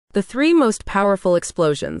The three most powerful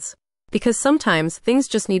explosions. Because sometimes things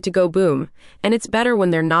just need to go boom, and it's better when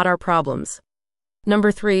they're not our problems.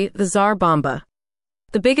 Number 3, the Tsar Bomba.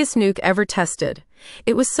 The biggest nuke ever tested.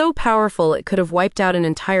 It was so powerful it could have wiped out an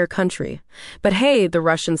entire country. But hey, the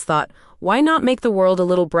Russians thought, why not make the world a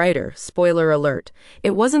little brighter? Spoiler alert.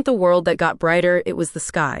 It wasn't the world that got brighter, it was the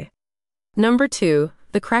sky. Number 2,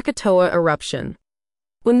 the Krakatoa eruption.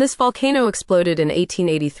 When this volcano exploded in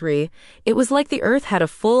 1883, it was like the Earth had a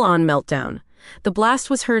full-on meltdown. The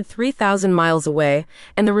blast was heard 3,000 miles away,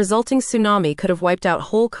 and the resulting tsunami could have wiped out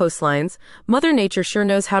whole coastlines. Mother Nature sure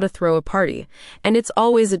knows how to throw a party, and it's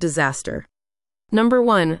always a disaster. Number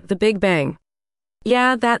 1, the Big Bang.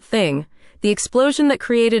 Yeah, that thing. The explosion that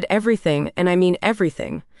created everything, and I mean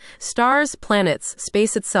everything. Stars, planets,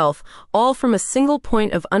 space itself, all from a single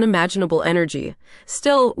point of unimaginable energy.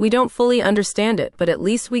 Still, we don't fully understand it, but at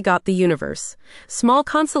least we got the universe. Small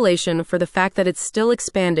consolation for the fact that it's still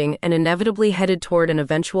expanding and inevitably headed toward an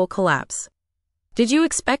eventual collapse. Did you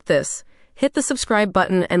expect this? Hit the subscribe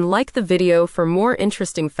button and like the video for more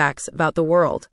interesting facts about the world.